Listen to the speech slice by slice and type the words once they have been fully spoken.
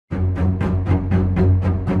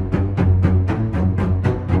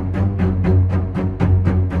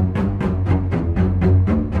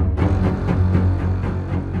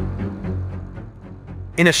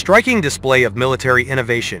In a striking display of military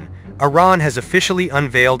innovation, Iran has officially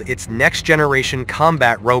unveiled its next-generation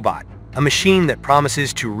combat robot, a machine that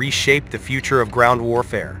promises to reshape the future of ground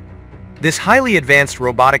warfare. This highly advanced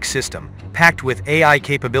robotic system, packed with AI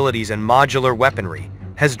capabilities and modular weaponry,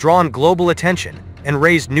 has drawn global attention and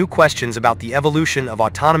raised new questions about the evolution of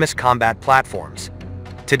autonomous combat platforms.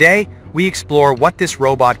 Today, we explore what this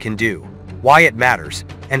robot can do, why it matters,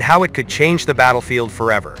 and how it could change the battlefield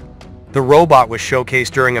forever. The robot was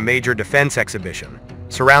showcased during a major defense exhibition,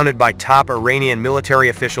 surrounded by top Iranian military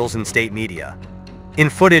officials and state media. In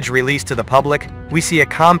footage released to the public, we see a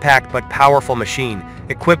compact but powerful machine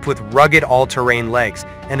equipped with rugged all-terrain legs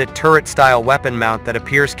and a turret-style weapon mount that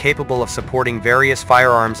appears capable of supporting various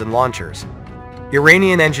firearms and launchers.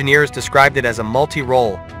 Iranian engineers described it as a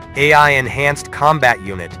multi-role, AI-enhanced combat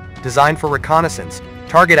unit designed for reconnaissance,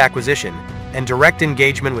 target acquisition, and direct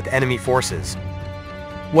engagement with enemy forces.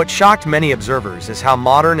 What shocked many observers is how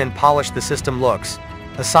modern and polished the system looks,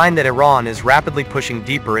 a sign that Iran is rapidly pushing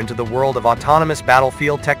deeper into the world of autonomous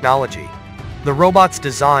battlefield technology. The robot's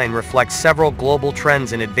design reflects several global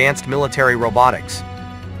trends in advanced military robotics.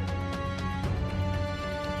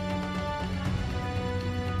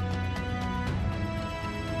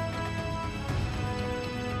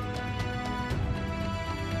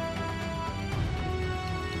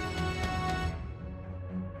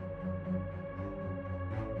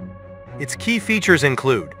 Its key features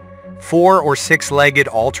include 4- or 6-legged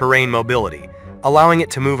all-terrain mobility, allowing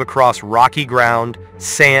it to move across rocky ground,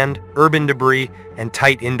 sand, urban debris, and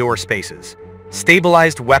tight indoor spaces.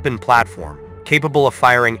 Stabilized weapon platform, capable of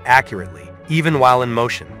firing accurately, even while in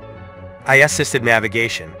motion. AI-assisted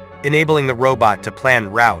navigation, enabling the robot to plan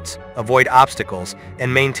routes, avoid obstacles,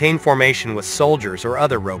 and maintain formation with soldiers or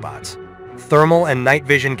other robots. Thermal and night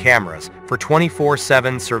vision cameras for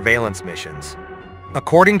 24/7 surveillance missions.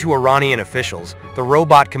 According to Iranian officials, the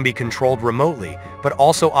robot can be controlled remotely, but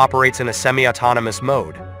also operates in a semi-autonomous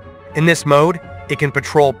mode. In this mode, it can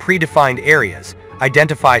patrol predefined areas,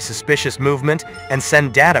 identify suspicious movement, and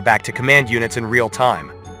send data back to command units in real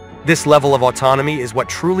time. This level of autonomy is what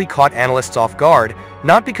truly caught analysts off guard,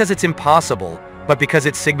 not because it's impossible, but because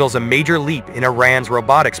it signals a major leap in Iran's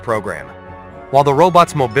robotics program. While the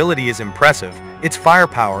robot's mobility is impressive, its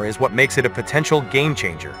firepower is what makes it a potential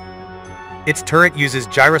game-changer. Its turret uses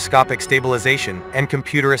gyroscopic stabilization and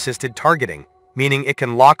computer-assisted targeting, meaning it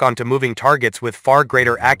can lock onto moving targets with far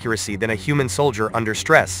greater accuracy than a human soldier under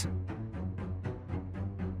stress.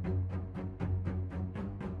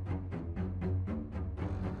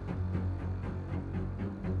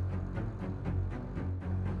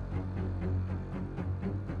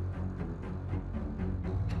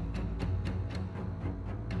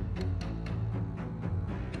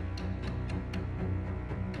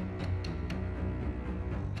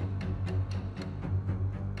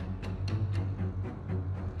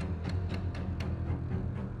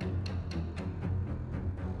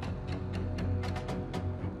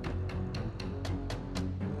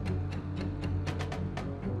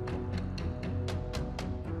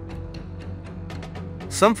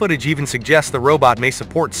 Some footage even suggests the robot may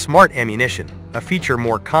support smart ammunition, a feature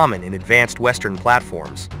more common in advanced Western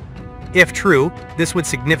platforms. If true, this would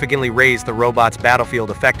significantly raise the robot's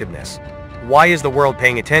battlefield effectiveness. Why is the world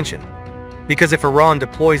paying attention? Because if Iran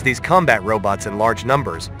deploys these combat robots in large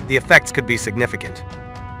numbers, the effects could be significant.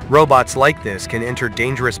 Robots like this can enter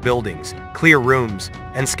dangerous buildings, clear rooms,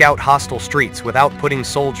 and scout hostile streets without putting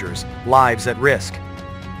soldiers' lives at risk.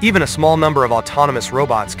 Even a small number of autonomous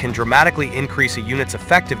robots can dramatically increase a unit's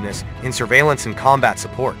effectiveness in surveillance and combat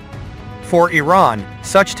support. For Iran,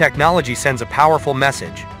 such technology sends a powerful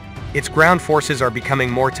message. Its ground forces are becoming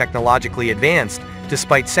more technologically advanced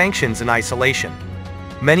despite sanctions and isolation.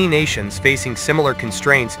 Many nations facing similar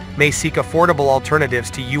constraints may seek affordable alternatives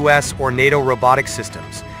to US or NATO robotic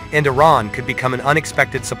systems, and Iran could become an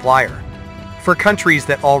unexpected supplier. For countries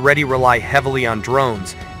that already rely heavily on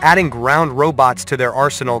drones, adding ground robots to their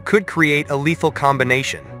arsenal could create a lethal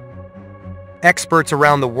combination. Experts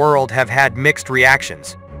around the world have had mixed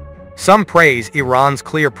reactions. Some praise Iran's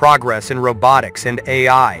clear progress in robotics and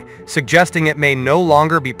AI, suggesting it may no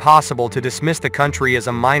longer be possible to dismiss the country as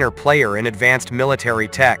a minor player in advanced military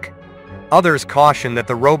tech. Others caution that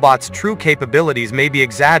the robot's true capabilities may be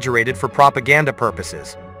exaggerated for propaganda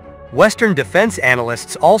purposes. Western defense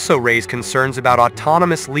analysts also raise concerns about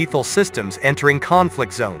autonomous lethal systems entering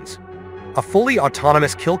conflict zones. A fully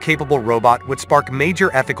autonomous kill-capable robot would spark major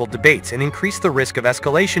ethical debates and increase the risk of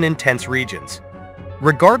escalation in tense regions.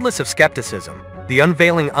 Regardless of skepticism, the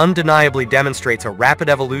unveiling undeniably demonstrates a rapid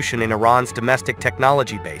evolution in Iran's domestic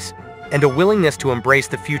technology base and a willingness to embrace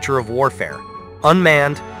the future of warfare.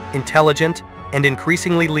 Unmanned, intelligent, and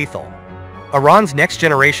increasingly lethal. Iran's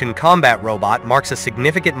next-generation combat robot marks a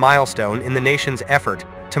significant milestone in the nation's effort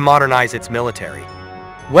to modernize its military.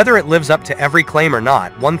 Whether it lives up to every claim or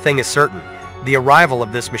not, one thing is certain: the arrival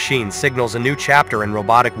of this machine signals a new chapter in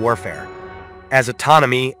robotic warfare. As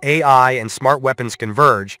autonomy, AI, and smart weapons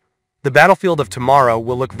converge, the battlefield of tomorrow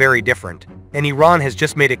will look very different, and Iran has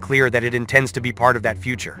just made it clear that it intends to be part of that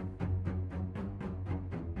future.